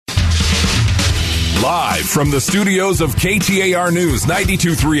Live from the studios of KTAR News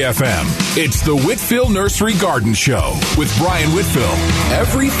 92.3 FM, it's the Whitfill Nursery Garden Show with Brian Whitfill.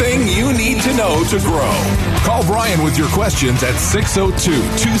 Everything you need to know to grow. Call Brian with your questions at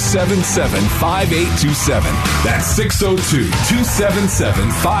 602-277-5827. That's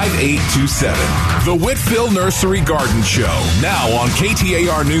 602-277-5827. The Whitfill Nursery Garden Show, now on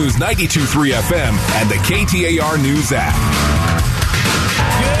KTAR News 92.3 FM and the KTAR News app.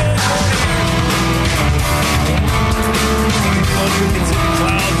 It's in the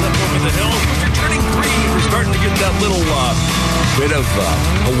clouds up over the hills, but they're turning green. We're starting to get that little bit of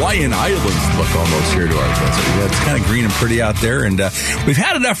Hawaiian Islands look almost here to our desert. Yeah, it's kind of green and pretty out there, and we've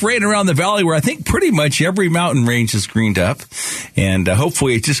had enough rain around the valley where I think pretty much every mountain range is greened up, and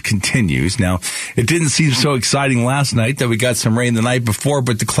hopefully it just continues. Now, it didn't seem so exciting last night that we got some rain the night before,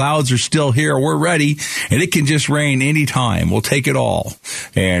 but the clouds are still here. We're ready, and it can just rain anytime. We'll take it all.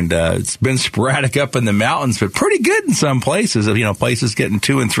 And it's been sporadic up in the mountains, but pretty good in some places. You know, places getting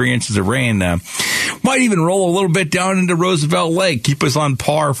 2 and 3 inches of rain. Might even roll a little bit down into Roosevelt Lake. Keep us on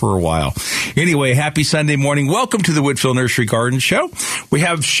par for a while. Anyway, happy Sunday morning. Welcome to the Whitfill Nursery Garden Show. We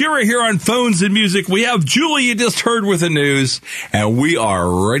have Shira here on phones and music. We have Julie you just heard with the news, and we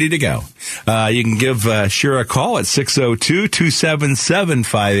are ready to go. You can give Shira a call at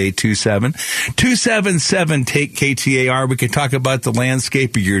 602-277-5827. 277-KTAR. We can talk about the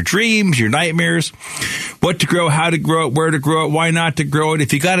landscape of your dreams, your nightmares, what to grow, how to grow it, where to grow it, why not to grow it.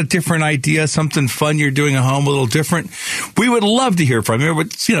 If you got a different idea, something fun you're doing at home, a little different, we would love to hear from you.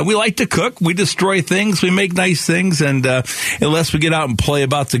 But, you know, we like to cook. We destroy things. We make nice things. And unless we get out and play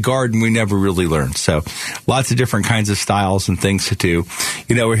about the garden, we never really learn. So lots of different kinds of styles and things to do.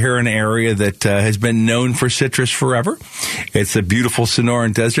 You know, we're here in an area that has been known for citrus forever. It's a beautiful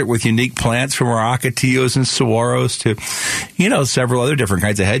Sonoran desert with unique plants from our ocotillos and saguaros to, you know, several other different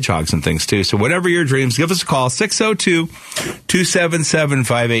kinds of hedgehogs and things too. So whatever your dreams, give us a call,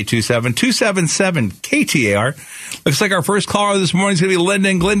 602-277-5827, 277-KTAR. Looks like our first caller this morning is going to be Linda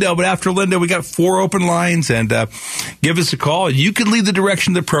in Glendale, but after Linda, we got 4 open lines, and give us a call. You can lead the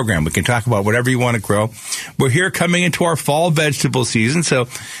direction of the program. We can talk about whatever you want to grow. We're here coming into our fall vegetable season, so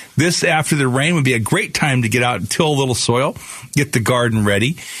this, after the rain, would be a great time to get out and till a little soil, get the garden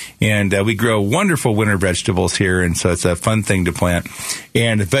ready, and we grow wonderful winter vegetables here, and so it's a fun thing to plant.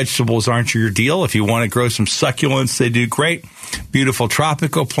 And if vegetables aren't your deal, if you want to grow some succulents, they do great. Beautiful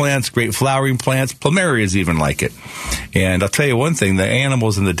tropical plants, great flowering plants. Plumerias even like it. And I'll tell you one thing, the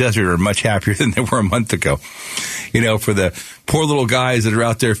animals in the desert are much happier than they were a month ago. You know, for the poor little guys that are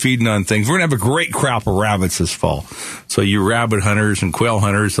out there feeding on things, we're going to have a great crop of rabbits this fall. So you rabbit hunters and quail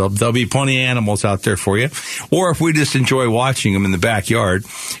hunters, there'll be plenty of animals out there for you. Or if we just enjoy watching them in the backyard,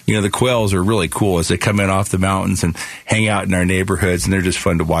 you know, the quails are really cool as they come in off the mountains and hang out in our neighborhoods, and they're just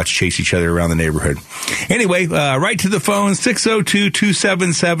fun to watch chase each other around the neighborhood. Anyway, right to the phone,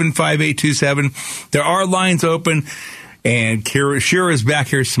 602-277-5827. There are lines open, and Shira's back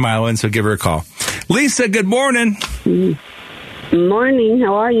here smiling, so give her a call. Lisa, good morning. Morning.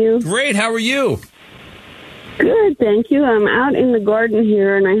 How are you? Great. How are you? Good, thank you. I'm out in the garden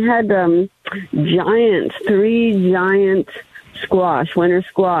here, and I had 3 giant squash, winter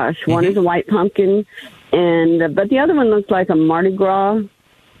squash. Mm-hmm. One is a white pumpkin, and but the other one looks like a Mardi Gras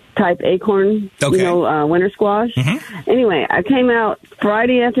type acorn, winter squash. Mm-hmm. Anyway, I came out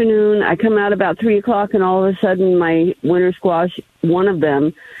Friday afternoon. I come out about 3 o'clock, and all of a sudden my winter squash, one of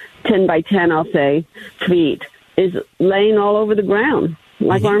them, 10 by 10, I'll say, feet, is laying all over the ground,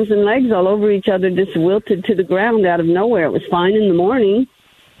 like arms and legs all over each other, just wilted to the ground out of nowhere. It was fine in the morning,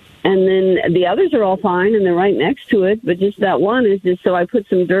 and then the others are all fine, and they're right next to it, but just that one is just, so I put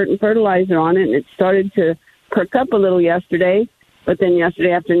some dirt and fertilizer on it, and it started to perk up a little yesterday, but then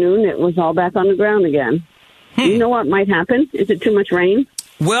yesterday afternoon, it was all back on the ground again. You know what might happen? Is it too much rain?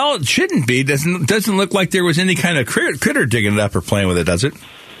 Well, it shouldn't be. Doesn't look like there was any kind of critter digging it up or playing with it, does it?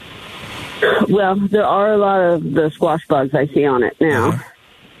 Well, there are a lot of the squash bugs I see on it now.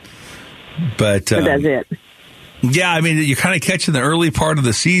 But that's it. Yeah, I mean, you're kind of catching the early part of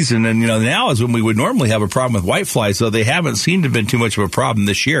the season, and, you know, now is when we would normally have a problem with whiteflies, so they haven't seemed to have been too much of a problem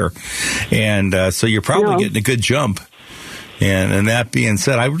this year. And so you're probably getting a good jump. And that being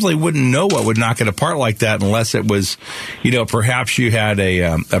said, I really wouldn't know what would knock it apart like that unless it was, you know, perhaps you had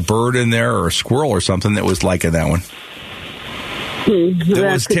a bird in there or a squirrel or something that was liking that one.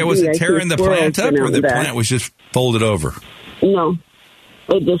 Was it tearing the plant up, or the plant was just folded over? No,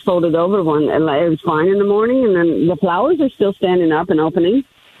 it just folded over one. It was fine in the morning, and then the flowers are still standing up and opening,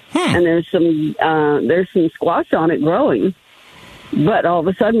 and there's some squash on it growing. But all of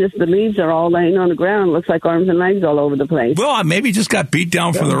a sudden, just the leaves are all laying on the ground. It looks like arms and legs all over the place. Well, maybe just got beat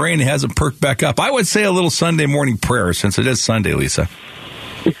down from the rain and hasn't perked back up. I would say a little Sunday morning prayer, since it is Sunday, Lisa.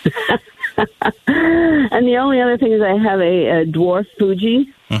 And the only other thing is I have a dwarf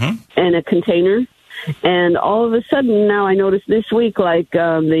Fuji in a container. And all of a sudden now I noticed this week, like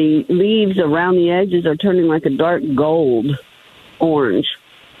the leaves around the edges are turning like a dark gold orange.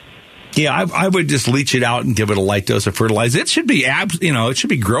 Yeah, I would just leach it out and give it a light dose of fertilizer. It should be, it should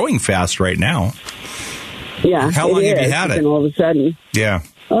be growing fast right now. Yeah. How long have you had it? And all of a sudden. Yeah.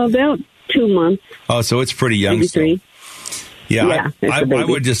 About 2 months. Oh, so it's pretty young. Maybe 3. Yeah, I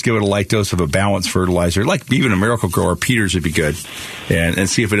would just give it a light dose of a balanced fertilizer, like even a Miracle Grower. Peters would be good, and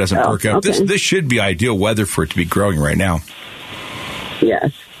see if it doesn't perk up. Okay. This should be ideal weather for it to be growing right now.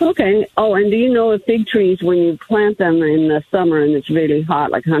 Yes. Okay. Oh, and do you know if fig trees, when you plant them in the summer and it's really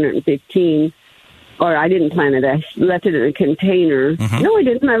hot, like 115, or I didn't plant it, I left it in a container. No, I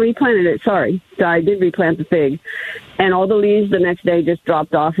didn't. I replanted it. Sorry. So I did replant the fig. And all the leaves the next day just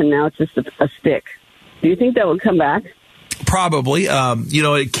dropped off, and now it's just a stick. Do you think that would come back? Probably.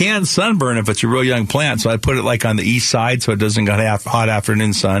 It can sunburn if it's a real young plant, so I'd put it like on the east side so it doesn't get hot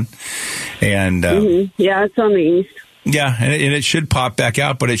afternoon sun. And yeah, it's on the east. Yeah, and it should pop back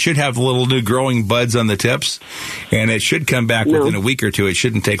out, but it should have little new growing buds on the tips, and it should come back within a week or two. It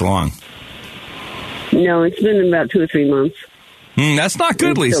shouldn't take long. No, it's been about 2 or 3 months. That's not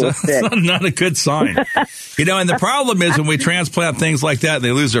good, Lisa. That's not a good sign. And the problem is when we transplant things like that,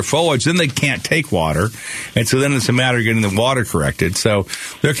 they lose their foliage, then they can't take water. And so then it's a matter of getting the water corrected. So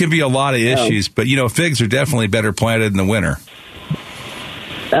there can be a lot of issues, but, figs are definitely better planted in the winter.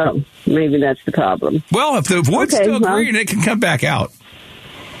 Oh, maybe that's the problem. Well, if the wood's still green, it can come back out.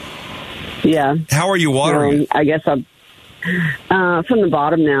 Yeah. How are you watering it? I guess I'm from the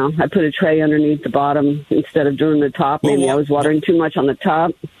bottom now. I put a tray underneath the bottom instead of doing the top. Maybe I was watering too much on the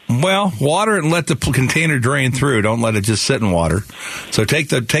top. Well, water it and let the container drain through. Don't let it just sit in water. So take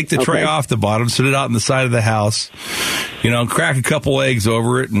the tray off the bottom, sit it out on the side of the house. Crack a couple eggs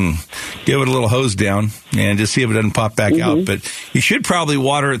over it and give it a little hose down and just see if it doesn't pop back out. But you should probably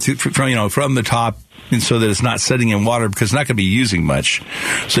water it from the top, and so that it's not sitting in water because it's not going to be using much.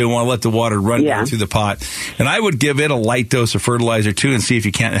 So you want to let the water run down through the pot. And I would give it a light dose of fertilizer too and see if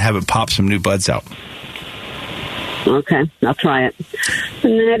you can't have it pop some new buds out. Okay, I'll try it.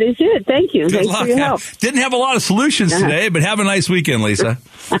 And that is it. Thank you. Thanks for your help. Didn't have a lot of solutions today, but have a nice weekend, Lisa.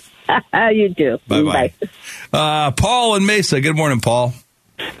 You too. Bye-bye. Paul in Mesa. Good morning, Paul.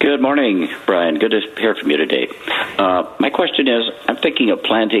 Good morning, Brian. Good to hear from you today. My question is, I'm thinking of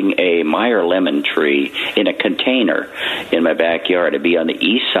planting a Meyer lemon tree in a container in my backyard. It'd be on the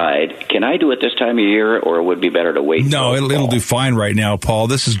east side. Can I do it this time of year, or would it be better to wait? No, it'll do fine right now, Paul.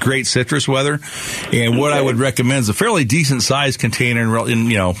 This is great citrus weather, and what I would recommend is a fairly decent-sized container,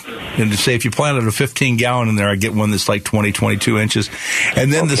 and say if you planted a 15-gallon in there, I get one that's like 20, 22 inches.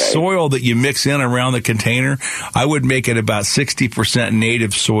 And then the soil that you mix in around the container, I would make it about 60%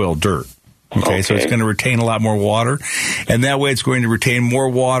 native soil dirt. Okay, so it's going to retain a lot more water, and that way it's going to retain more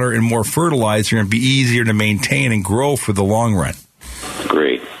water and more fertilizer and be easier to maintain and grow for the long run.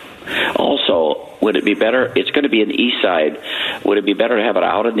 Great. Also, would it be better, it's going to be in the east side, would it be better to have it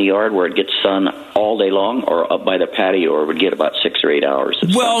out in the yard where it gets sun all day long, or up by the patio, or would get about 6 or 8 hours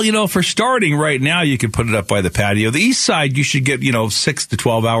of sun? Well, for starting right now, you could put it up by the patio. The east side, you should get, 6 to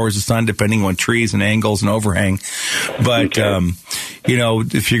 12 hours of sun, depending on trees and angles and overhang. But,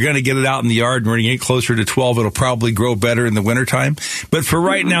 if you're going to get it out in the yard and we're going to get closer to 12, it'll probably grow better in the wintertime. But for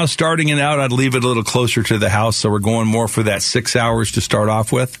right now, starting it out, I'd leave it a little closer to the house. So we're going more for that 6 hours to start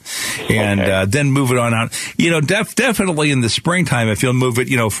off with, and then move it on out. Definitely in the springtime, if you'll move it,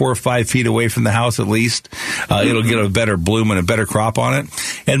 4 or 5 feet away from the house at least, it'll get a better bloom and a better crop on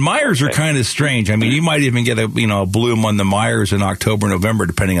it. And Meyers are kind of strange. I mean, you might even get a bloom on the Meyers in October, November,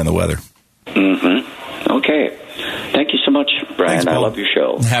 depending on the weather. Okay. Thank you so much, Brian. Thanks, I love your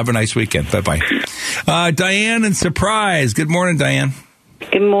show. Have a nice weekend. Bye-bye. Diane in Surprise. Good morning, Diane.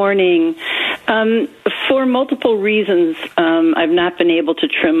 Good morning. For multiple reasons, I've not been able to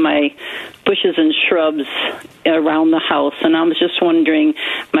trim my bushes and shrubs around the house, and I was just wondering,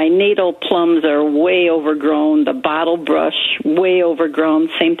 my natal plums are way overgrown, the bottle brush way overgrown,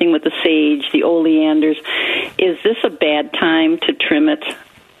 same thing with the sage, the oleanders. Is this a bad time to trim it?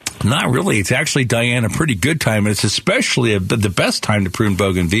 Not really. It's actually, Diane, a pretty good time, and it's especially the best time to prune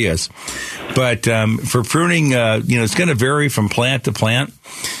bougainvilleas. But for pruning, it's going to vary from plant to plant.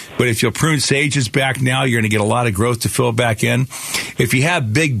 But if you'll prune sages back now, you're going to get a lot of growth to fill back in. If you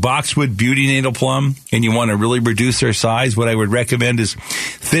have big boxwood beauty natal plum and you want to really reduce their size, what I would recommend is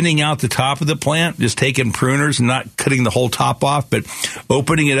thinning out the top of the plant, just taking pruners and not cutting the whole top off, but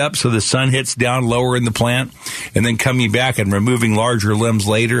opening it up so the sun hits down lower in the plant, and then coming back and removing larger limbs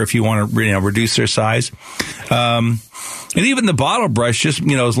later if you want to reduce their size. And even the bottle brush, just,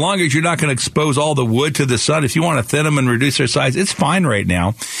 as long as you're not going to expose all the wood to the sun, if you want to thin them and reduce their size, it's fine right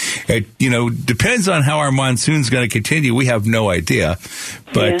now. It, depends on how our monsoon's going to continue. We have no idea.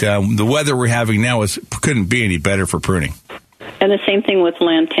 But the weather we're having now couldn't be any better for pruning. And the same thing with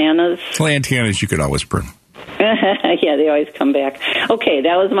lantanas? Lantanas you could always prune. Yeah, they always come back. Okay,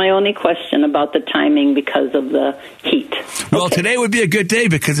 that was my only question about the timing because of the heat. Well, today would be a good day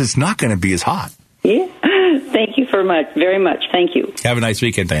because it's not going to be as hot. Yeah. Thank you very much. Thank you. Have a nice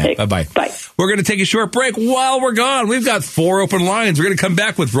weekend, Diane. Bye-bye. Bye. We're going to take a short break. While we're gone, we've got 4 open lines. We're going to come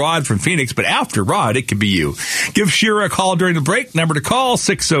back with Rod from Phoenix, but after Rod, it could be you. Give Shira a call during the break. Number to call,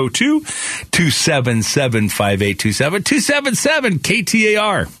 602-277-5827. 277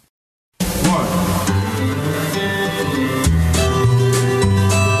 KTAR.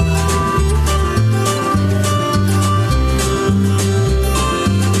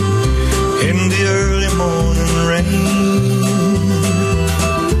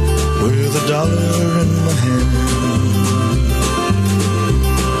 With $1 in my hand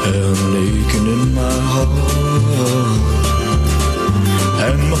and an aching in my heart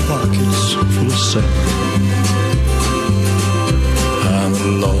and my pockets full of sand. I'm a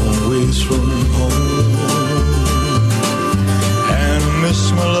long ways from home and I miss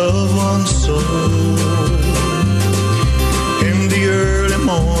my loved ones so. In the early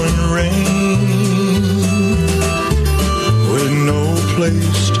morning rain with no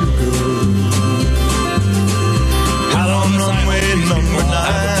place to go. Out on runway number 9.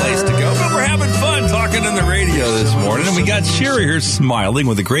 Have a place to go, but we're having fun talking on the radio this morning, and we got Sherry here smiling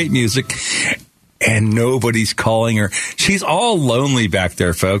with the great music, and nobody's calling her. She's all lonely back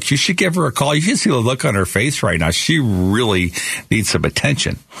there, folks. You should give her a call. You should see the look on her face right now. She really needs some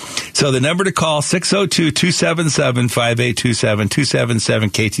attention. So the number to call, 602-277-5827,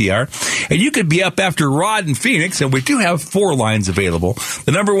 277-KTR. And you could be up after Rod in Phoenix, and we do have 4 lines available.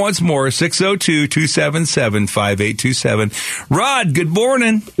 The number once more, 602-277-5827. Rod, good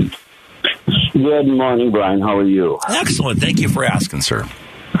morning. Good morning, Brian. How are you? Excellent. Thank you for asking, sir.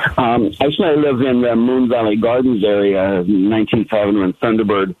 Actually, I live in the Moon Valley Gardens area, 19th Avenue and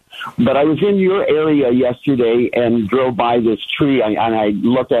Thunderbird. But I was in your area yesterday and drove by this tree, and I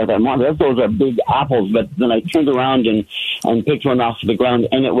looked at it, and those are big apples. But then I turned around and picked one off the ground,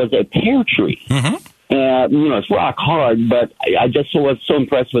 and it was a pear tree. Mm-hmm. It's rock hard, but I just was so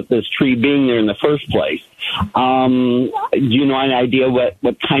impressed with this tree being there in the first place. Do you know an idea what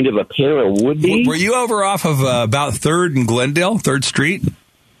kind of a pear it would be? Were you over off of about 3rd and Glendale, 3rd Street?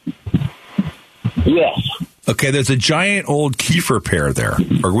 Yes. Okay, there's a giant old Kiefer pear there,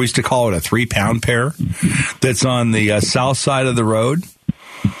 or we used to call it a 3-pound pear, that's on the south side of the road.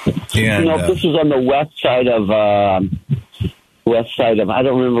 And, this is on the west side of, I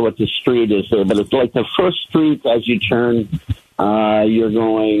don't remember what the street is there, but it's like the first street as you turn, you're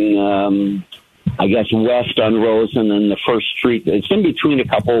going, I guess, west on Rose, and then the first street. It's in between a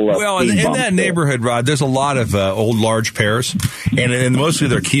couple of Well, in that neighborhood, Rod, there's a lot of old large pears, and mostly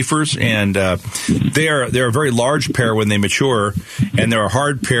they're Kiefers, and they're a very large pear when they mature, and they're a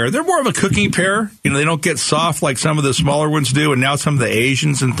hard pear. They're more of a cooking pear. They don't get soft like some of the smaller ones do, and now some of the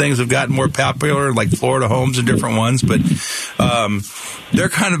Asians and things have gotten more popular, like Florida Homes and different ones, but they're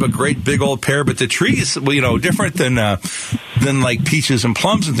kind of a great big old pear. But the trees, different than like peaches and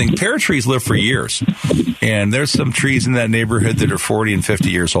plums and things. Pear trees live for years. And there's some trees in that neighborhood that are 40 and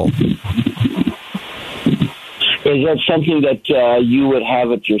 50 years old. Is that something that you would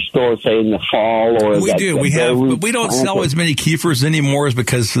have at your store, say, in the fall? Or we do. But we don't sell as many Kiefers anymore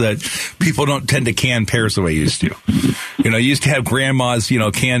because people don't tend to can pears the way you used to. You used to have grandmas,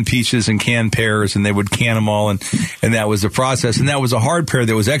 can peaches and can pears, and they would can them all, and that was the process. And that was a hard pear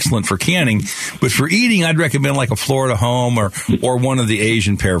that was excellent for canning. But for eating, I'd recommend like a Florida Home or one of the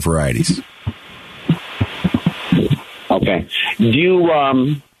Asian pear varieties. Okay. Do you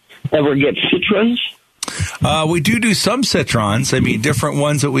ever get citrons? We do some citrons. I mean, different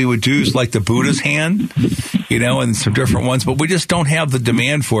ones that we would do, like the Buddha's hand, and some different ones, but we just don't have the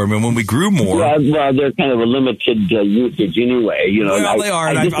demand for them. And when we grew more... Well, they're kind of a limited usage anyway. Well, they are.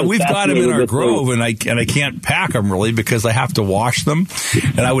 And we've got them in our grove, and I can't pack them really because I have to wash them,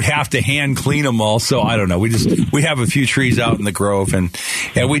 and I would have to hand clean them all. So I don't know. We have a few trees out in the grove, and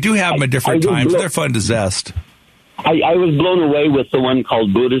we do have them at different times. They're fun to zest. I was blown away with the one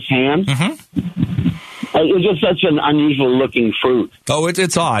called Buddha's Hand. It's just such an unusual looking fruit. Oh,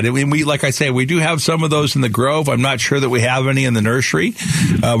 it's odd. I mean, like I say, we do have some of those in the Grove. I'm not sure that we have any in the nursery.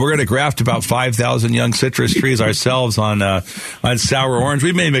 We're going to graft about 5,000 young citrus trees ourselves on sour orange.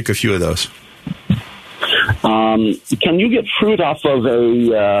 We may make a few of those. Can you get fruit off of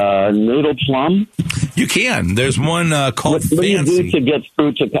a natal plum? You can. There's one called Fancy. What do you do to get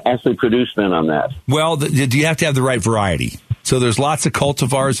fruit to actually produce then on that? Well, do you have to have the right variety? So there's lots of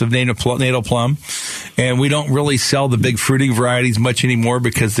cultivars of natal plum, and we don't really sell the big fruiting varieties much anymore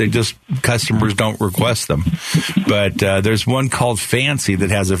because customers don't request them. But there's one called Fancy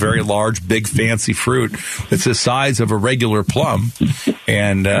that has a very large, big, fancy fruit. It's the size of a regular plum,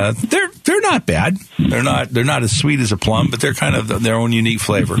 and they're not bad. They're not as sweet as a plum, but they're kind of their own unique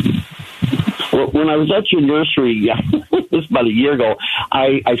flavor. Well, when I was at your nursery, this about a year ago,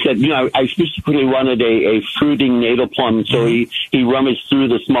 I said, I specifically wanted a fruiting natal plum. So he rummaged through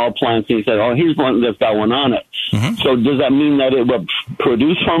the small plants and he said, oh, here's one that's got one on it. So does that mean that it will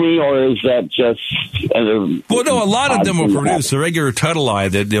produce for me, or is that just... Well, no, a lot of them will produce. The regular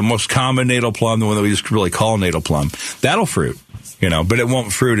Tuttleye, the most common natal plum, the one that we just really call natal plum, that'll fruit. But it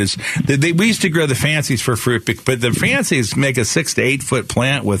won't fruit as we used to grow the Fancies for fruit, but the Fancies make a 6 to 8 foot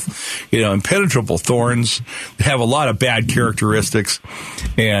plant with, impenetrable thorns. They have a lot of bad characteristics,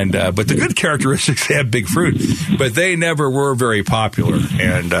 and but the good characteristics, they have big fruit, but they never were very popular,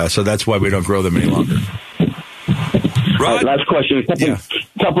 and so that's why we don't grow them any longer. Rod? Last question. A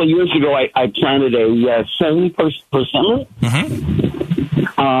couple of years ago, I planted a Sony persimmon.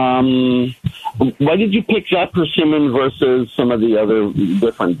 Why did you pick that persimmon versus some of the other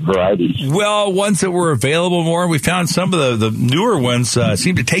different varieties? Well, ones that were available more. We found some of the newer ones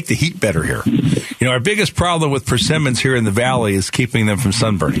seem to take the heat better here. Our biggest problem with persimmons here in the valley is keeping them from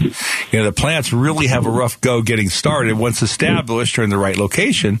sunburning. The plants really have a rough go getting started. Once established or in the right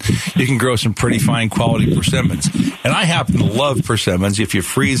location, you can grow some pretty fine quality persimmons. And I happen to love persimmons. If you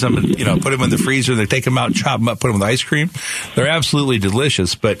freeze them and, put them in the freezer, they take them out, chop them up, put them with ice cream, they're absolutely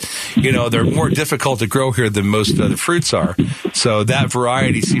delicious. But, they're more difficult to grow here than most of the fruits are. So that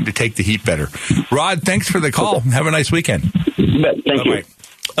variety seemed to take the heat better. Rod, thanks for the call. Have a nice weekend. Thank you.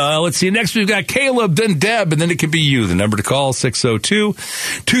 Let's see. Next, we've got Caleb, then Deb, and then it could be you. The number to call,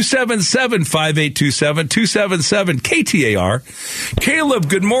 602-277-5827, 277-KTAR. Caleb,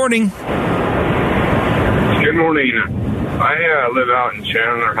 good morning. Good morning. I live out in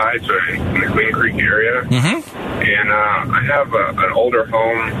Chandler Heights in the Queen Creek area, and I have an older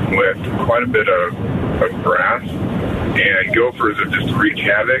home with quite a bit of grass, and gophers have just wreaked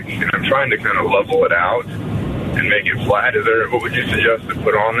havoc, and I'm trying to kind of level it out and make it flat. What would you suggest to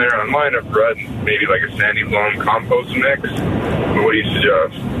put on there? Online, I've read maybe like a sandy loam compost mix. What do you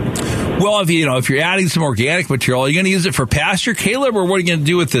suggest? Well, if you're adding some organic material, are you going to use it for pasture, Caleb, or what are you going to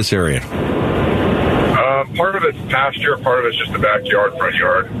do with this area? Part of it's pasture, part of it's just the backyard, front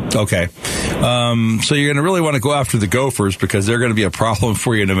yard. Okay. So you're going to really want to go after the gophers because they're going to be a problem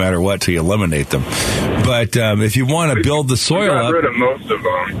for you no matter what till you eliminate them. But if you want to build the soil up... I've got rid of most of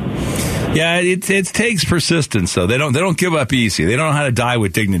them. Yeah, it takes persistence, though. They don't give up easy. They don't know how to die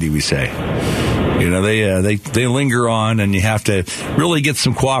with dignity, we say. They linger on, and you have to really get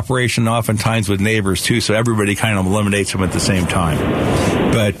some cooperation oftentimes with neighbors, too, so everybody kind of eliminates them at the same time.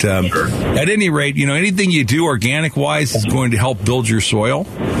 But at any rate, anything you do organic-wise is going to help build your soil.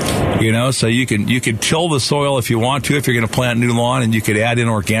 So you can till the soil if you want to, if you're going to plant new lawn, and you could add in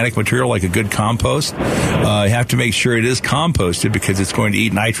organic material like a good compost. You have to make sure it is composted because it's going to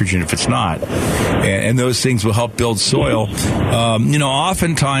eat nitrogen if it's not. And those things will help build soil.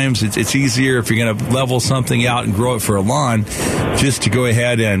 Oftentimes it's easier if you're going to level something out and grow it for a lawn just to go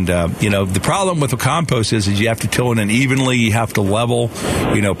ahead and, the problem with the compost is you have to till it in evenly, you have to level,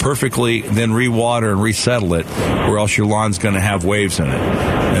 perfectly, then re-water and resettle it, or else your lawn's going to have waves in it.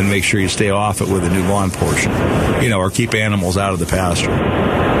 And make sure you stay off it with a new lawn portion, or keep animals out of the pasture.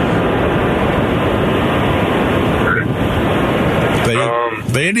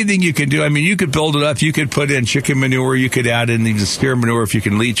 But anything you can do, you could build it up. You could put in chicken manure. You could add in even steer manure if you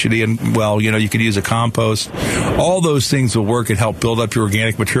can leach it in. Well, you could use a compost. All those things will work and help build up your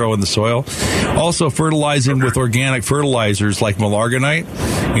organic material in the soil. Also, fertilizing with organic fertilizers like Malargonite,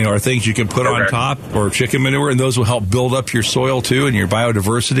 are things you can put on top, or chicken manure, and those will help build up your soil, too, and your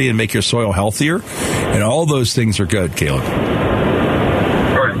biodiversity and make your soil healthier. And all those things are good, Caleb.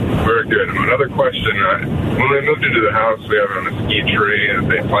 Very good. Another question. When we moved into the house, we have a mesquite tree that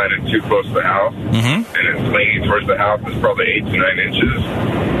they planted too close to the house, and it's leaning towards the house. It's probably 8 to 9 inches.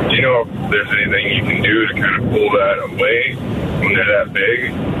 Do you know if there's anything you can do to kind of pull that away when they're that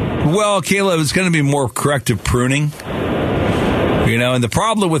big? Well, Caleb, it's going to be more corrective pruning. And the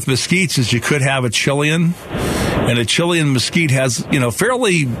problem with mesquites is you could have a Chilean, and a Chilean mesquite has,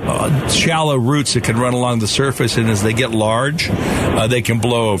 fairly shallow roots that can run along the surface, and as they get large, they can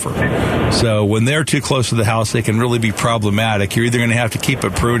blow over. So when they're too close to the house, they can really be problematic. You're either going to have to keep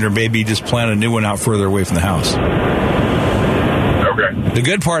it pruned or maybe just plant a new one out further away from the house. Okay. The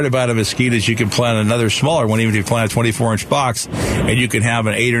good part about a mesquite is you can plant another smaller one, even if you plant a 24-inch box, and you can have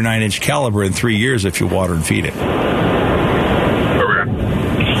an 8 or 9-inch caliber in 3 years if you water and feed it.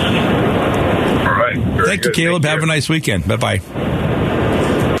 Thank you, Caleb. Have a nice weekend. Bye-bye.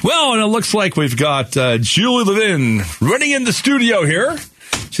 Well, and it looks like we've got Julie Levin running in the studio here.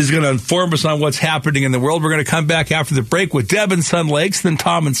 She's going to inform us on what's happening in the world. We're going to come back after the break with Deb in Sun Lakes, then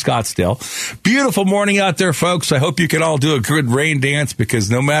Tom in Scottsdale. Beautiful morning out there, folks. I hope you can all do a good rain dance, because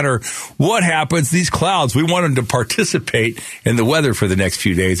no matter what happens, these clouds, we want them to participate in the weather for the next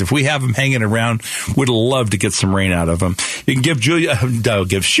few days. If we have them hanging around, we'd love to get some rain out of them. You can give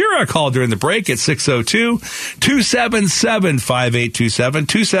Shira a call during the break at 602-277-5827,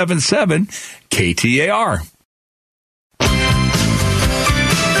 277-KTAR.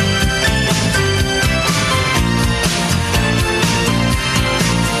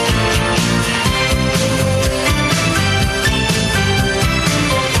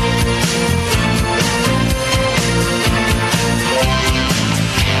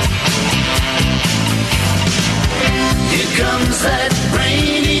 That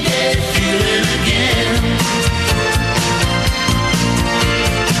rainy day feeling again,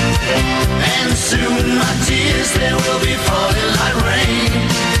 and soon my tears, they will be falling like rain.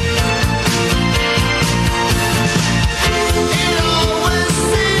 It always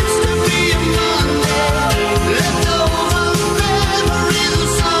seems to be a Monday, left over memories of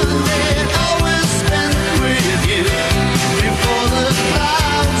Sunday, always spent with you before the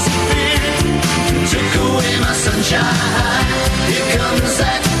clouds appeared, took away my sunshine. Here comes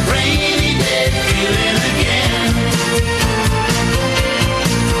that rainy day feeling again,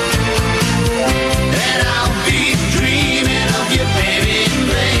 and I'll be dreaming of you, baby, in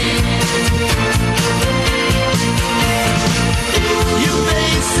vain. Your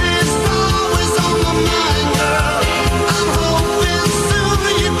face is always on my mind, girl. I'm hoping soon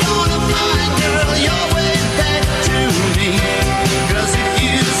you're gonna find, girl, your way back to me. 'Cause if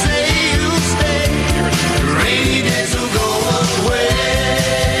you say you'll stay, rainy days will go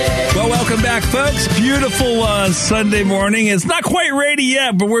away. Well, welcome back, folks. Beautiful Sunday morning. It's not quite rainy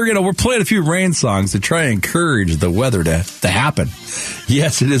yet, but we're playing a few rain songs to try and encourage the weather to happen.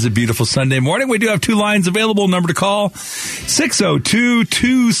 Yes, it is a beautiful Sunday morning. We do have 2 lines available. Number to call,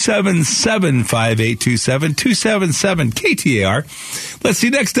 602-277-5827, 277-KTAR. Let's see.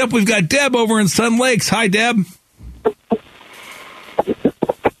 Next up, we've got Deb over in Sun Lakes. Hi, Deb.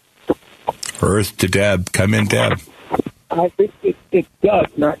 Earth to Deb. Come in, Deb. I think it's Doug,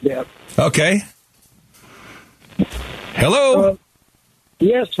 not Deb. Okay. Hello?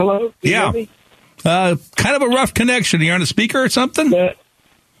 Yes, hello. Can you hear me? Kind of a rough connection. Are you on a speaker or something? No,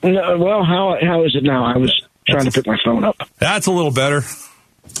 well, how is it now? I was trying to pick my phone up. That's a little better.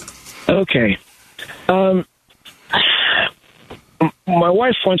 Okay. My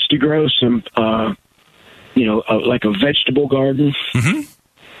wife wants to grow some, like a vegetable garden. Mm-hmm.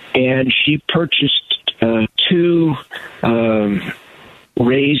 And she purchased 2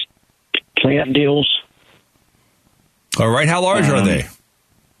 raised plant deals. All right. How large are they?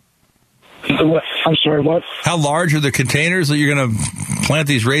 I'm sorry, what? How large are the containers that you're going to plant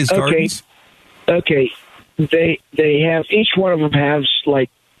these raised gardens? Okay. They have, each one of them has like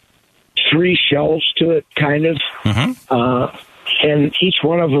 3 shelves to it, kind of. Mm-hmm. And each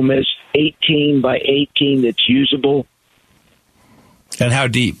one of them is 18 by 18 that's usable. And how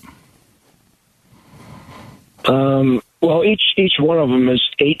deep? Well, each one of them is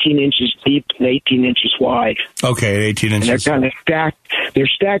 18 inches deep and 18 inches wide. Okay, 18 inches. And they're kind of stacked. They're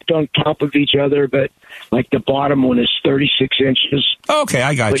stacked on top of each other, but like the bottom one is 36 inches. Okay,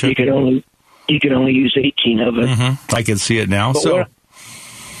 I got but you. You can only use 18 of it. Mm-hmm. I can see it now. But so,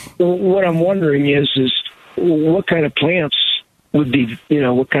 what I'm wondering is what kind of plants would be,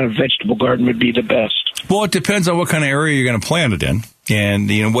 what kind of vegetable garden would be the best? Well, it depends on what kind of area you're going to plant it in and,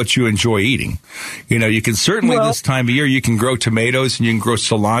 what you enjoy eating. You can certainly this time of year, you can grow tomatoes and you can grow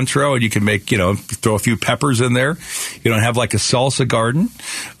cilantro and you can make, throw a few peppers in there. You don't have like a salsa garden.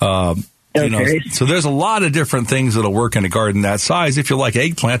 So there's a lot of different things that'll work in a garden that size. If you like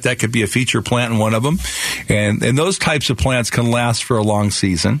eggplant, that could be a feature plant in one of them. And those types of plants can last for a long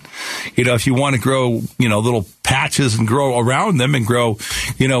season. If you want to grow, little patches and grow around them and grow,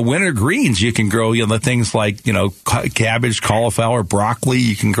 winter greens, you can grow, the things like, cabbage, cauliflower, broccoli.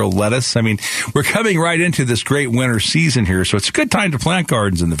 You can grow lettuce. I mean, we're coming right into this great winter season here. So it's a good time to plant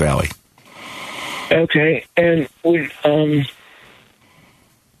gardens in the valley. Okay. And with,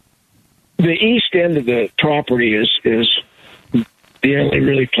 the east end of the property is the only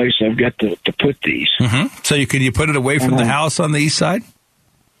really place I've got to put these. Mm-hmm. So can you put it away from the house on the east side?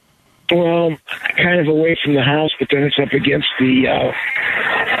 Well, kind of away from the house, but then it's up against the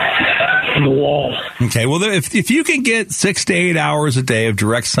wall. Okay. Well, if you can get 6 to 8 hours a day of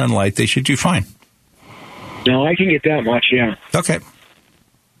direct sunlight, they should do fine. No, I can get that much. Yeah. Okay.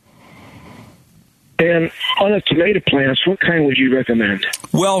 And on the tomato plants, what kind would you recommend?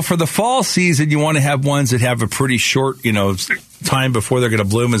 Well, for the fall season, you want to have ones that have a pretty short, time before they're going to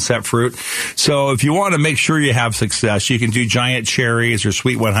bloom and set fruit. So if you want to make sure you have success, you can do giant cherries or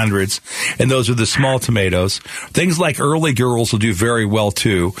sweet 100s, and those are the small tomatoes. Things like early girls will do very well,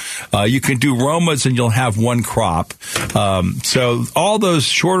 too. You can do Romas, and you'll have one crop. So all those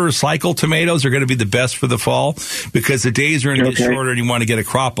shorter cycle tomatoes are going to be the best for the fall because the days are going to get shorter and you want to get a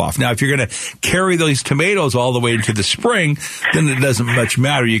crop off. Now, if you're going to carry those tomatoes all the way into the spring, then it doesn't much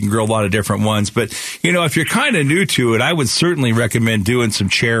matter. You can grow a lot of different ones. But, if you're kind of new to it, I would certainly recommend doing some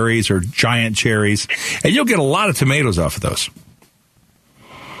cherries or giant cherries, and you'll get a lot of tomatoes off of those.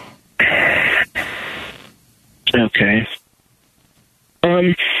 Okay.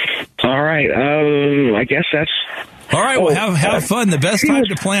 All right. I guess that's... All right, well, have fun. The best time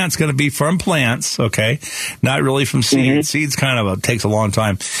to plant is going to be from plants, okay? Not really from seeds. Mm-hmm. Seeds kind of takes a long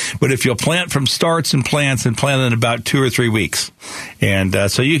time. But if you'll plant from starts and plants and plant in about 2 or 3 weeks. And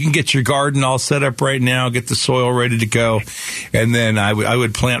so you can get your garden all set up right now, get the soil ready to go. And then I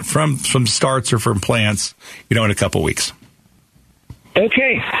would plant from starts or from plants, in a couple weeks.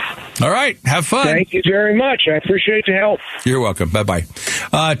 Okay. All right. Have fun. Thank you very much. I appreciate the help. You're welcome. Bye-bye.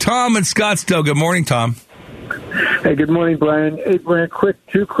 Tom in Scottsdale. Good morning, Tom. Hey, good morning, Brian. Hey, Brian, quick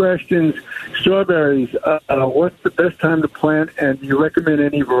 2 questions. Strawberries, what's the best time to plant, and do you recommend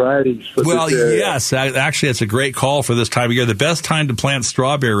any varieties for this area? Yes. Actually, that's a great call for this time of year. The best time to plant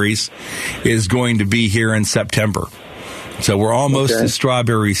strawberries is going to be here in September. So we're almost to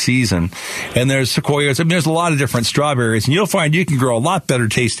strawberry season. And there's sequoias. I mean, there's a lot of different strawberries. And you'll find you can grow a lot better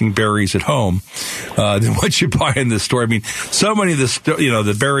tasting berries at home than what you buy in the store. I mean, so many of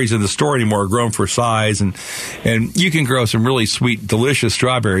the berries in the store anymore are grown for size. And you can grow some really sweet, delicious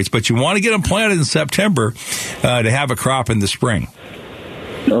strawberries. But you want to get them planted in September to have a crop in the spring.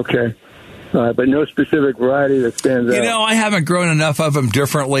 Okay. But no specific variety that stands out. I haven't grown enough of them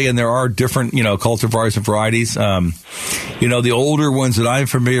differently, and there are different, cultivars and varieties. The older ones that I'm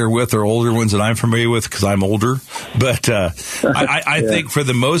familiar with are older ones that I'm familiar with because I'm older. But I think for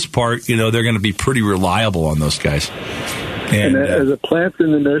the most part, they're going to be pretty reliable on those guys. And are the plants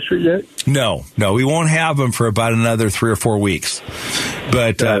in the nursery yet? No, we won't have them for about another 3 or 4 weeks.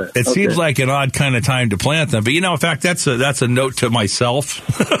 But it seems like an odd kind of time to plant them. But in fact, that's a note to myself.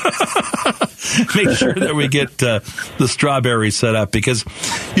 Make sure that we get the strawberries set up because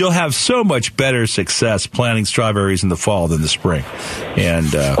you'll have so much better success planting strawberries in the fall than the spring. And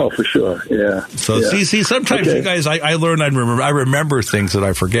for sure, yeah. So see, sometimes you guys, I learn, I remember things that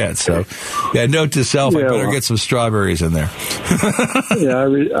I forget. So note to self, I better get some strawberries in there. Yeah,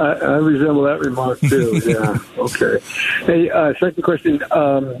 I resemble that remark too. Yeah. Okay. Hey, second question.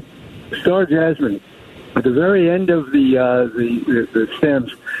 Star jasmine. At the very end of the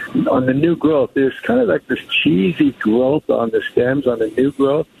stems, on the new growth, there's kind of like this cheesy growth on the stems on the new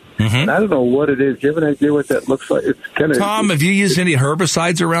growth. Mm-hmm. And I don't know what it is. Do you have an idea what that looks like? It's kind of. Tom, have you used any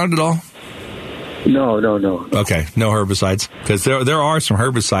herbicides around at all? No. Okay, no herbicides, because there are some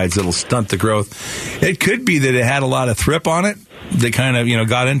herbicides that'll stunt the growth. It could be that it had a lot of thrip on it. They kind of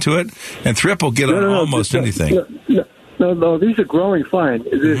get into it, and thrip will get on almost anything. No, these are growing fine.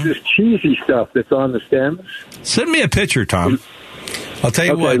 There's this cheesy stuff that's on the stems. Send me a picture, Tom. I'll tell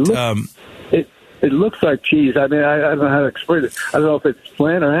you what. It looks like cheese. I mean, I don't know how to explain it. I don't know if it's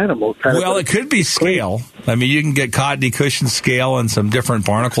plant or animal. It could be scale. I mean, you can get cottony cushion scale and some different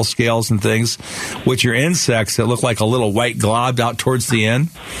barnacle scales and things, which are insects that look like a little white glob out towards the end.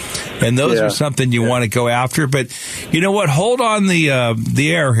 And those are something you want to go after. But you know what? Hold on the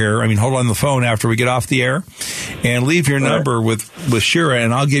air here. I mean, hold on the phone after we get off the air and leave your number with Shira,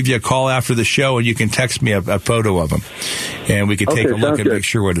 and I'll give you a call after the show, and you can text me a photo of them. And we can take a look and make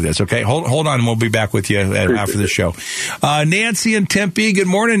sure what it is. Okay? Hold on, and we'll be back with you after the show. Nancy in Tempe. Good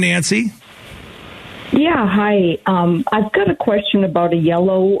morning, Nancy. Yeah, hi. I've got a question about a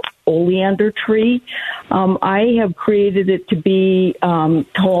yellow oleander tree. I have created it to be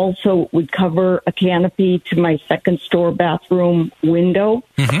tall so it would cover a canopy to my second-story bathroom window.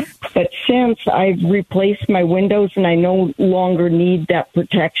 Mm-hmm. But since I've replaced my windows and I no longer need that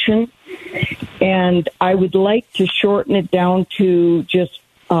protection, and I would like to shorten it down to just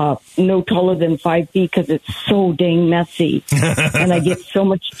no taller than 5 feet because it's so dang messy. And I get so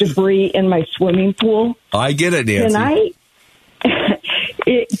much debris in my swimming pool. I get it, Nancy.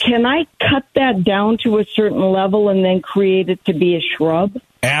 Can I cut that down to a certain level and then create it to be a shrub?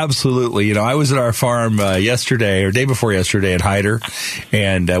 Absolutely. You know, I was at our farm yesterday or day before yesterday at Hyder,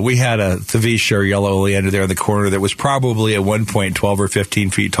 and we had a Thavisha or yellow oleander there in the corner that was probably at one point 12 or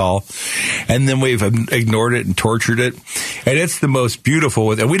 15 feet tall. And then we've ignored it and tortured it. And it's the most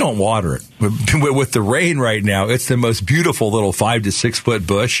beautiful, and we don't water it. With the rain right now, it's the most beautiful little 5 to 6 foot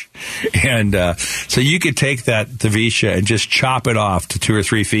bush. And so you could take that Thavisha and just chop it off to 2 or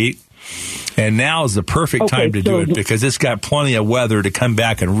 3 feet. And now is the perfect time to do it because it's got plenty of weather to come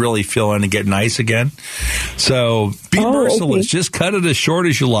back and really fill in and get nice again. So be merciless. Just cut it as short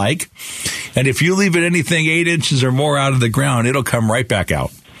as you like. And if you leave it anything 8 inches or more out of the ground, it'll come right back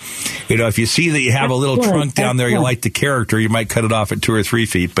out. You know, if you see that you have a little trunk down there, you like the character, you might cut it off at 2 or 3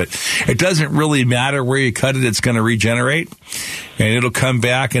 feet. But it doesn't really matter where you cut it. It's going to regenerate. And it'll come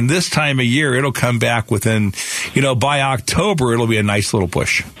back. And this time of year, it'll come back within, by October, it'll be a nice little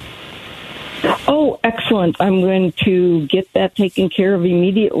bush. Oh, excellent. I'm going to get that taken care of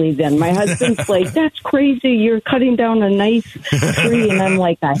immediately then. My husband's like, that's crazy. You're cutting down a nice tree. And I'm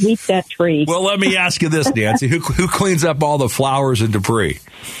like, I hate that tree. Well, let me ask you this, Nancy. Who cleans up all the flowers and debris?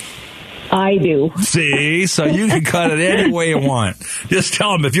 I do. See? So you can cut it any way you want. Just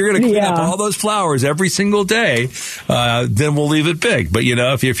tell them if you're going to clean up all those flowers every single day, then we'll leave it big. But,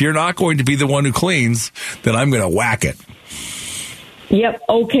 if you're not going to be the one who cleans, then I'm going to whack it. Yep.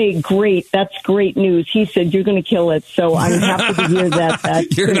 Okay, great. That's great news. He said you're going to kill it, so I'm happy to hear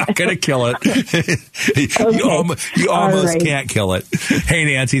that. You're not going to kill it. You almost can't kill it. Hey,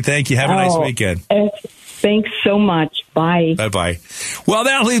 Nancy, thank you. Have a nice weekend. Thanks so much. Bye. Bye-bye. Well,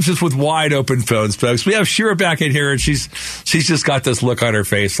 that leaves us with wide open phones, folks. We have Shira back in here, and she's just got this look on her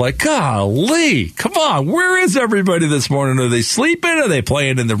face like, golly, come on, where is everybody this morning? Are they sleeping? Are they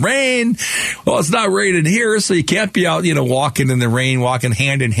playing in the rain? Well, it's not raining here, so you can't be out, walking in the rain, walking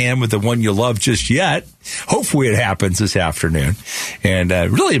hand in hand with the one you love just yet. Hopefully it happens this afternoon. And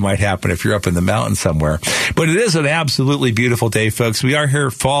really it might happen if you're up in the mountains somewhere. But it is an absolutely beautiful day, folks. We are here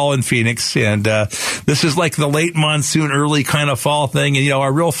fall in Phoenix, and this is like the late monsoon, early kind of fall thing. And,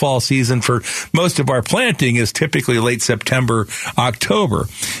 our real fall season for most of our planting is typically late September, October.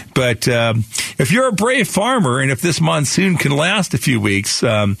 But if you're a brave farmer, and if this monsoon can last a few weeks,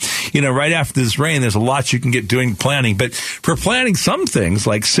 right after this rain, there's a lot you can get doing planting. But for planting some things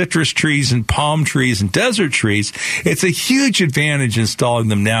like citrus trees and palm trees and desert trees, it's a huge advantage installing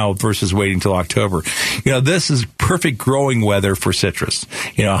them now versus waiting till October. This is perfect growing weather for citrus.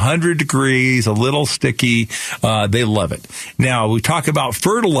 100 degrees, a little sticky. They love it. Now, we talk about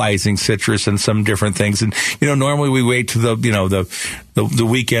fertilizing citrus and some different things. And, normally we wait to the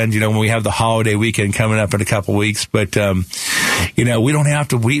weekend, when we have the holiday weekend coming up in a couple weeks. But, we don't have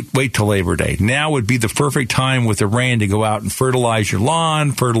to wait till Labor Day. Now would be the perfect time with the rain to go out and fertilize your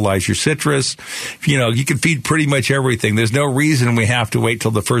lawn, fertilize your citrus. You can feed pretty much everything. There's no reason we have to wait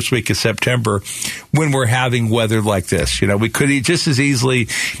till the first week of September when we're having weather like this. We could just as easily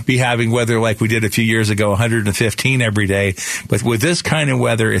be having weather like we did a few years ago, 115 every day. But with this kind of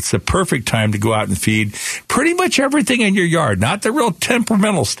weather, it's the perfect time to go out and feed pretty much everything in your yard. Not the real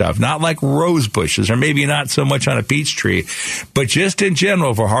temperamental stuff, not like rose bushes or maybe not so much on a peach tree, but just in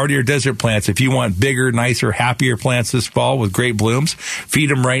general for hardier desert plants. If you want bigger, nicer, happier plants this fall with great blooms, feed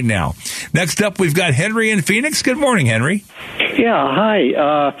them right now. Next up, we've got Henry in Phoenix. Good morning, Henry. Yeah, hi.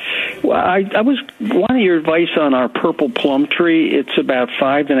 I was wanting your advice on our purple plum tree. It's about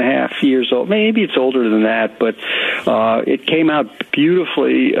 5.5 years old. Maybe it's older than that, but it came out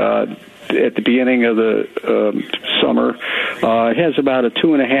beautifully at the beginning of the summer. It has about a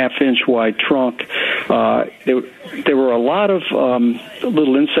 2.5-inch wide trunk. There were a lot of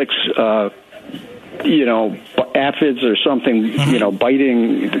little insects, aphids or something,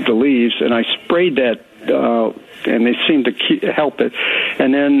 biting the leaves, and I sprayed that, and they seemed to help it.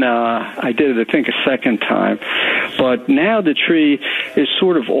 And then I did it, I think, a second time. But now the tree is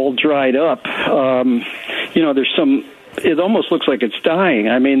sort of all dried up. There's some... It almost looks like it's dying.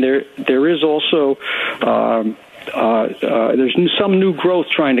 I mean, there is also there's some new growth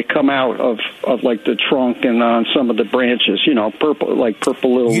trying to come out of like the trunk and on some of the branches. Purple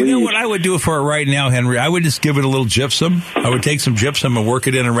little leaves. You know what I would do for it right now, Henry? I would just give it a little gypsum. I would take some gypsum and work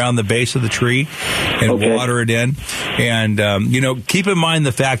it in around the base of the tree and water it in. And, keep in mind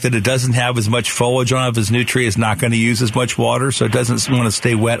the fact that it doesn't have as much foliage on it. If his new tree is not going to use as much water, so it doesn't want to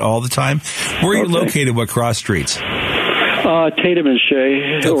stay wet all the time. Where are you located? What cross streets? Tatum and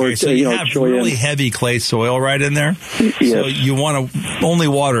Shea. Okay, so you have really heavy clay soil right in there. Yes. So you want to only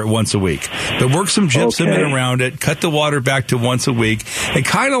water it once a week. But work some gypsum in around it, cut the water back to once a week, and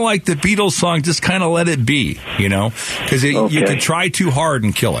kind of like the Beatles song, just kind of let it be, because you can try too hard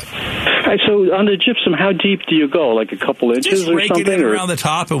and kill it. So on the gypsum, how deep do you go? Like a couple inches or something? Just rake it in around the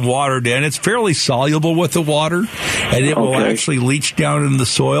top and water it in. It's fairly soluble with the water, and it will actually leach down in the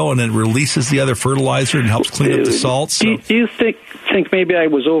soil, and it releases the other fertilizer and helps clean up the salts. So. Do you think maybe I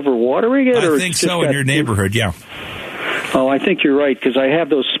was overwatering it? I think so in your neighborhood, yeah. Oh, I think you're right, because I have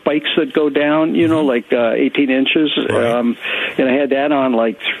those spikes that go down, 18 inches, and I had that on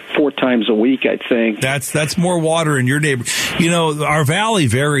like 4 times a week, I think. That's more water in your neighborhood. Our valley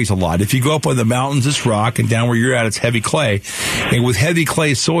varies a lot. If you go up on the mountains, it's rock, and down where you're at, it's heavy clay. And with heavy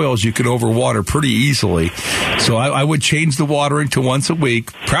clay soils, you can overwater pretty easily. So I would change the watering to once a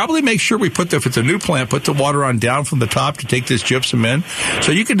week. Probably make sure if it's a new plant, put the water on down from the top to take this gypsum in.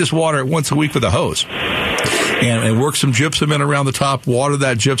 So you can just water it once a week with a hose. And work some gypsum in around the top, water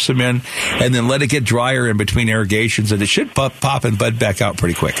that gypsum in, and then let it get drier in between irrigations, and it should pop and bud back out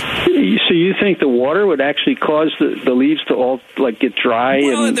pretty quick. So you think the water would actually cause the leaves to all get dry?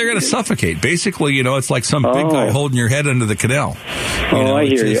 Well, they're going to suffocate. Basically, it's like some big guy holding your head under the canal. I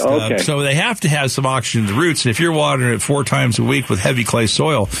hear you. Okay. So they have to have some oxygen in the roots, and if you're watering it 4 times a week with heavy clay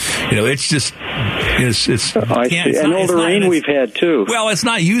soil, it's just it's. I see. And all the rain we've had too. Well, it's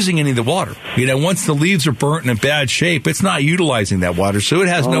not using any of the water. Once the leaves are burnt and in bad shape, it's not utilizing that water, so it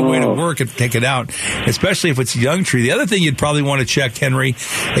has no way to work and take it out, especially if it's a young tree. The other thing you'd probably want to check, Henry,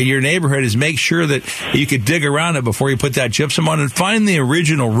 in your neighborhood is make sure that you could dig around it before you put that gypsum on and find the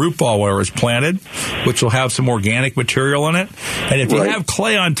original root ball where it was planted, which will have some organic material in it. And if you have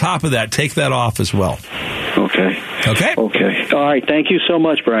clay on top of that, take that off as well. Okay. Okay. All right. Thank you so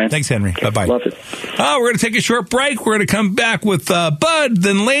much, Brian. Thanks, Henry. Bye-bye. Love it. We're going to take a short break. We're going to come back with Bud,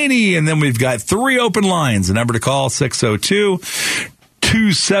 then Laney, and then we've got 3 open lines. The number to call,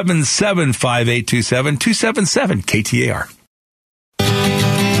 602-277-5827, 277-KTAR.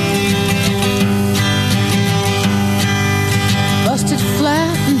 Busted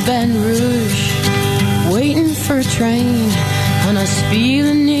flat in Baton Rouge, waiting for a train, and I was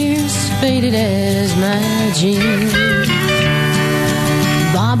feeling near as faded as my jeans.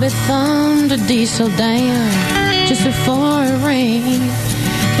 Bobby thumbed a diesel down just before it rained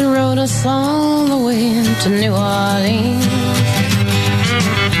and rode us all the way to New Orleans.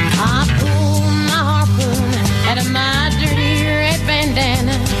 I pulled my harpoon out of my dirty red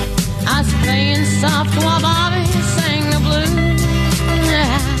bandana. I was playing soft while Bobby sang the blues.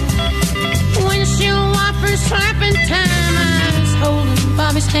 Windshield wipers slapping time, I was holding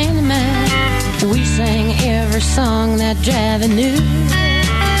Bobby's hand in mine. We sang every song that Javi knew.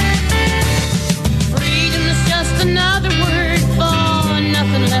 Freedom's just another word for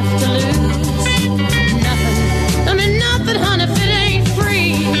nothing left to lose. Nothing, I mean nothing, honey, if it ain't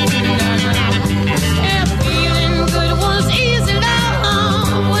free. Yeah, feeling good was easy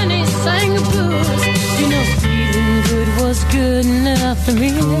love when he sang the blues. Feeling good was good enough for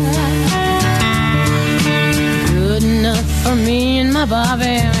me. Good enough for me and my Bobby,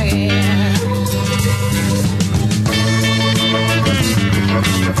 yeah.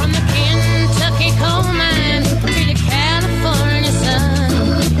 From the Kentucky coal mine to the California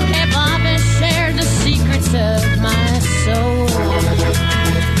sun, hey, Bobby shared the secrets of my soul.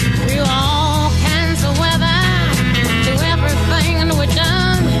 Through all kinds of weather, through everything we've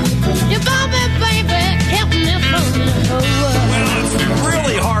done, your Bobby, baby, kept me from the whole world. Well, it's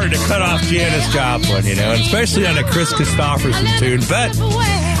really hard to cut off Janis Joplin, and especially on a Chris Christopherson tune, but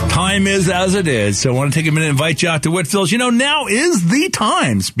time is as it is. So I want to take a minute and invite you out to Whitfill's. Now is the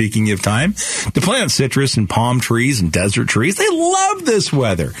time, speaking of time, to plant citrus and palm trees and desert trees. They love this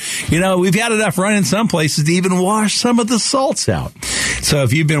weather. We've had enough rain in some places to even wash some of the salts out. So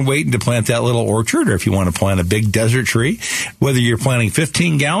if you've been waiting to plant that little orchard, or if you want to plant a big desert tree, whether you're planting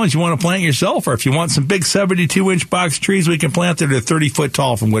 15 gallons, you want to plant yourself, or if you want some big 72-inch box trees we can plant that are 30 foot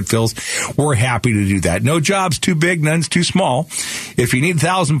tall from Whitfill's, we're happy to do that. No job's too big, none's too small. If you need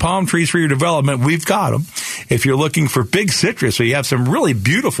 1,000 palm trees for your development, we've got them. If you're looking for big citrus, we have some really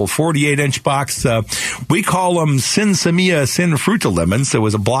beautiful 48-inch box, we call them Sinsemilla Sinfruta lemons. There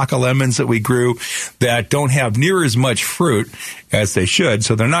was a block of lemons that we grew that don't have near as much fruit as they should,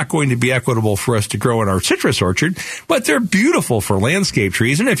 so they're not going to be equitable for us to grow in our citrus orchard, but they're beautiful for landscape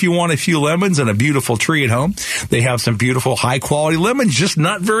trees. And if you want a few lemons and a beautiful tree at home, they have some beautiful high-quality lemons, just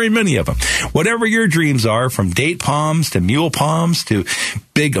not very many of them. Whatever your dreams are, from date palms to mule palms to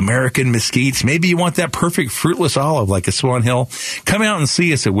big American mesquites, maybe you want that perfect fruitless olive like a Swan Hill, come out and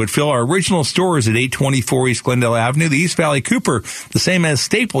see us at Whitfill. Our original store is at 824 East Glendale Avenue, the East Valley Cooper, the same as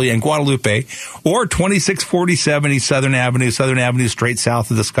Stapley and Guadalupe, or 2647 East Southern Avenue straight south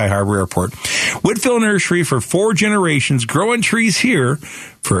of the Sky Harbor Airport. Whitfill Nursery for 4 generations, growing trees here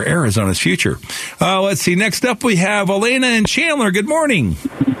for Arizona's future. Let's see. Next up, we have Elena and Chandler. Good morning.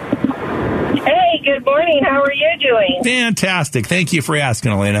 Hey, good morning. How are you doing? Fantastic. Thank you for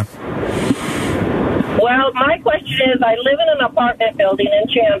asking, Elena. Well, my question is, I live in an apartment building in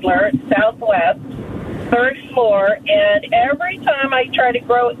Chandler, Southwest, 3rd floor, and every time I try to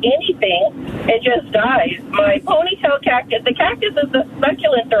grow anything, it just dies. My ponytail cactus, the cactuses, the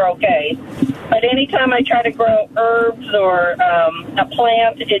succulents are okay, but anytime I try to grow herbs or a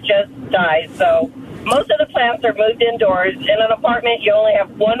plant, it just dies. So most of the plants are moved indoors. In an apartment, you only have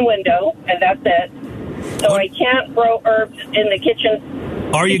one window, and that's it. So I can't grow herbs in the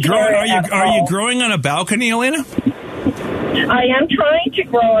kitchen. Are you growing on a balcony, Elena? I am trying to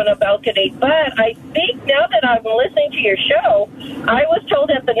grow on a balcony, but I think now that I'm listening to your show, I was told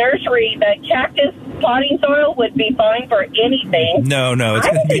at the nursery that cactus potting soil would be fine for anything. No, it's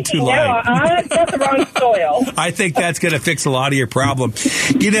going to be too light. I've got the wrong soil. I think that's going to fix a lot of your problem.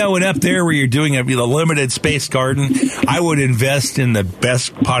 You know, and up there where you're doing a limited space garden, I would invest in the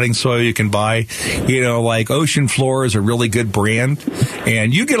best potting soil you can buy. You know, like Ocean Floor is a really good brand,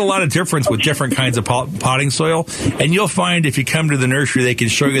 and you get a lot of difference with different kinds of potting soil, and you'll find if you come to the nursery, they can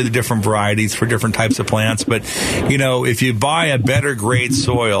show you the different varieties for different types of plants. But, you know, if you buy a better grade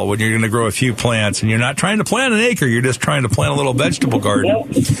soil when you're going to grow a few plants and you're not trying to plant an acre, you're just trying to plant a little vegetable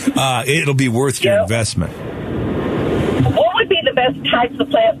garden, it'll be worth your investment. What would be the best types of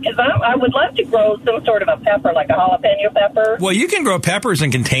plants? Because I would love to grow some sort of a pepper, like a jalapeno pepper. Well, you can grow peppers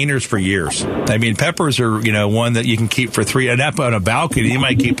in containers for years. I mean, peppers are, one that you can keep for 3, and up on a balcony, you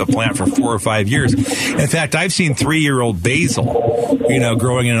might keep the plant for 4 or 5 years. In fact, I've seen 3-year-old basil,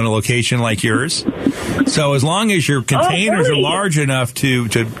 growing in a location like yours. So as long as your containers are large enough to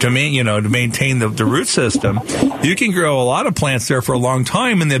maintain the root system, you can grow a lot of plants there for a long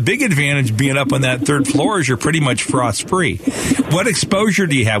time. And the big advantage being up on that 3rd floor is you're pretty much frost free. What exposure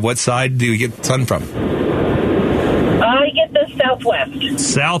do you have? What side do you get sun from? I get the southwest.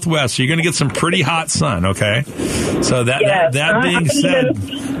 Southwest. So you're going to get some pretty hot sun, okay? So that being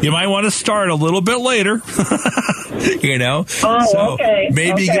said, you might want to start a little bit later. Okay.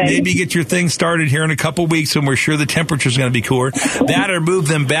 Maybe get your thing started here in a couple weeks when we're sure the temperature's going to be cooler. That, or move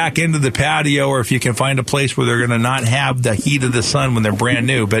them back into the patio, or if you can find a place where they're going to not have the heat of the sun when they're brand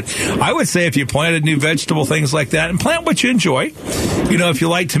new. But I would say if you planted new vegetable things like that, and plant what you enjoy. If you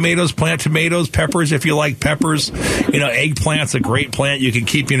like tomatoes, plant tomatoes. Peppers, if you like peppers. Eggplant's a great plant. You can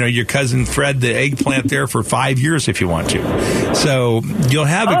keep, your cousin Fred, the eggplant there for 5 years if you want to. So you'll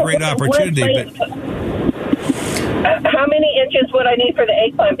have a great opportunity. How many inches would I need for the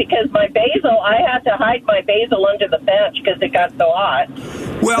eggplant? Because my basil, I had to hide my basil under the bench because it got so hot.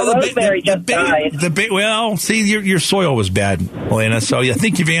 Well, the rosemary just died. Your soil was bad, Elena. So I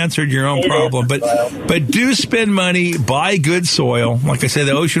think you've answered your own problem. But do spend money, buy good soil. Like I said,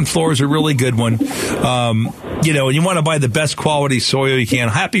 the Ocean Floor is a really good one. And you want to buy the best quality soil you can.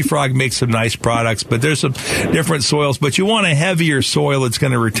 Happy Frog makes some nice products, but there's some different soils. But you want a heavier soil that's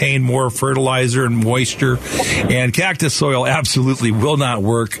going to retain more fertilizer and moisture. And cactus soil absolutely will not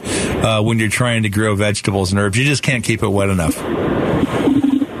work when you're trying to grow vegetables and herbs. You just can't keep it wet enough.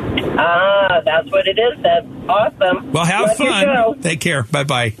 That's what it is. That's awesome. Well, have fun. Take care.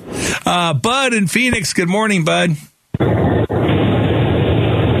 Bye-bye. Bud in Phoenix. Good morning, Bud.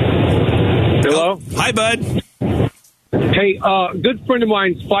 Hello? Hi, Bud. Hey, a good friend of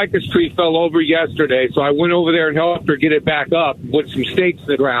mine's ficus tree fell over yesterday, so I went over there and helped her get it back up with some stakes in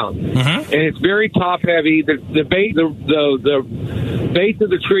the ground. And it's very top heavy. The base of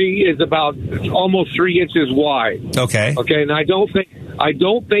the tree is about almost 3 inches wide. Okay. Okay, and I don't think I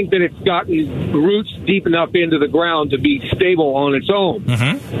don't think that it's gotten roots deep enough into the ground to be stable on its own.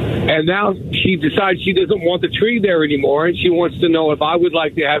 And now she decides she doesn't want the tree there anymore, and she wants to know if I would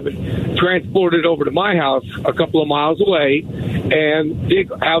like to have it transported over to my house a couple of miles away and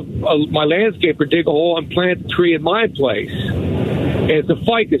have my landscaper dig a hole and plant the tree in my place. It's a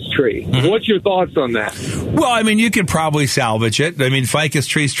ficus tree. What's your thoughts on that? Well, I mean, you could probably salvage it. I mean, ficus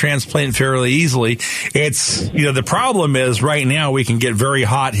trees transplant fairly easily. It's, the problem is right now we can get very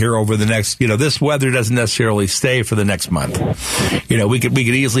hot here over the next, this weather doesn't necessarily stay for the next month. We could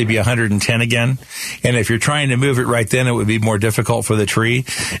easily be 110 again. And if you're trying to move it right then, it would be more difficult for the tree.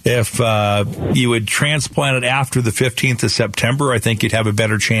 If you would transplant it after the 15th of September, I think you'd have a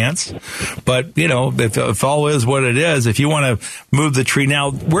better chance. But, if all is what it is, if you want to move the tree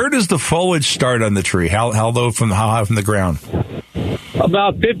now, where does the foliage start on the tree? How high from the ground?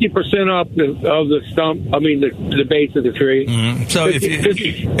 About 50% up of the stump. I mean, the base of the tree. So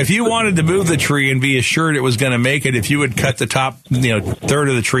if you wanted to move the tree and be assured it was going to make it, if you would cut the top, third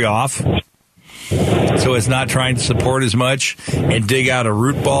of the tree off, so it's not trying to support as much, and dig out a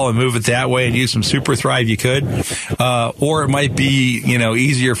root ball and move it that way and use some Super Thrive, you could. Or it might be,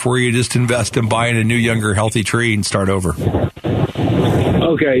 easier for you just to invest in buying a new, younger, healthy tree and start over.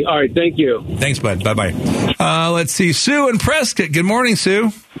 Okay. All right. Thank you. Thanks, bud. Bye-bye. Let's see. Sue in Prescott. Good morning,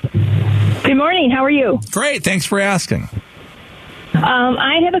 Sue. Good morning. How are you? Great. Thanks for asking.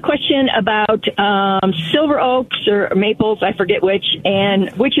 I have a question about silver oaks or maples, I forget which,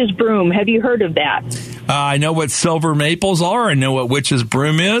 and witch's broom. Have you heard of that? I know what silver maples are. I know what witch's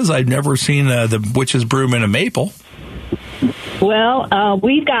broom is. I've never seen the witch's broom in a maple. Well,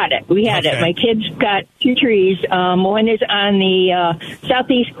 we've got it. We had it. My kids got two trees. One is on the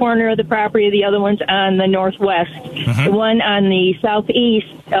southeast corner of the property. The other one's on the northwest. The one on the southeast,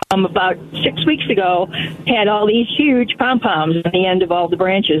 about 6 weeks ago, had all these huge pom-poms on the end of all the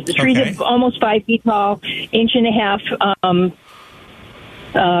branches. The trees are almost 5 feet tall, 1.5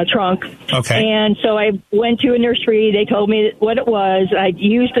 trunk. And so I went to a nursery. They told me what it was. I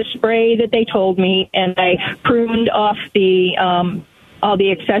used the spray that they told me, and I pruned off the all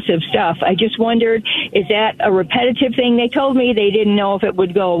the excessive stuff. I just wondered, is that a repetitive thing? They told me they didn't know if it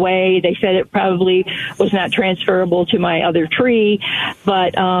would go away. They said it probably was not transferable to my other tree,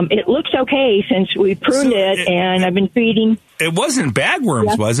 but it looks okay since we pruned it, and I've been feeding. It wasn't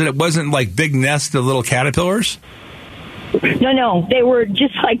bagworms, was it? It wasn't like big nests of little caterpillars? No, they were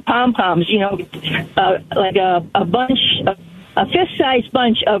just like pom-poms, like a bunch, a fist-sized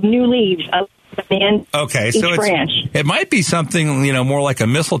bunch of new leaves on the end of each branch. It might be something, more like a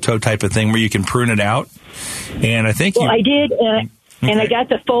mistletoe type of thing where you can prune it out. And I think I did, and I got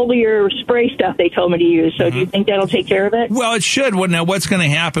the foliar spray stuff they told me to use. So do you think that'll take care of it? Well, it should. Now, what's going to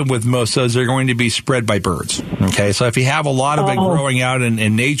happen with most of those, they're going to be spread by birds. Okay, so if you have a lot of it growing out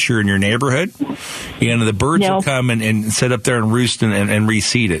in nature in your neighborhood, the birds will come and sit up there and roost and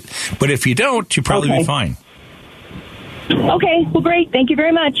reseed it. But if you don't, you'll probably be fine. Okay, well, great. Thank you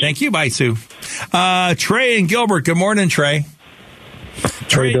very much. Thank you. Bye, Sue. Trey and Gilbert. Good morning, Trey.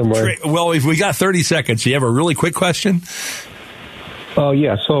 Trey, well, we got 30 seconds. You have a really quick question? Oh,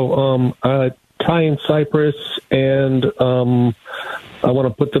 yeah. So, Thai cypress, and I want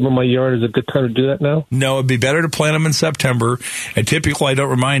to put them in my yard. Is it a good time to do that now? No, it'd be better to plant them in September. And typically, I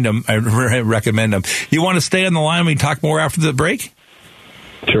don't recommend them. You want to stay on the line? We can talk more after the break?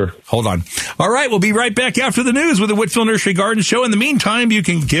 Sure. Hold on. All right, we'll be right back after the news with the Whitfill Nursery Garden Show. In the meantime, you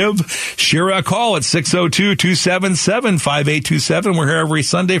can give Shira a call at 602-277-5827. We're here every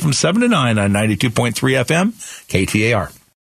Sunday from 7 to 9 on 92.3 FM, KTAR.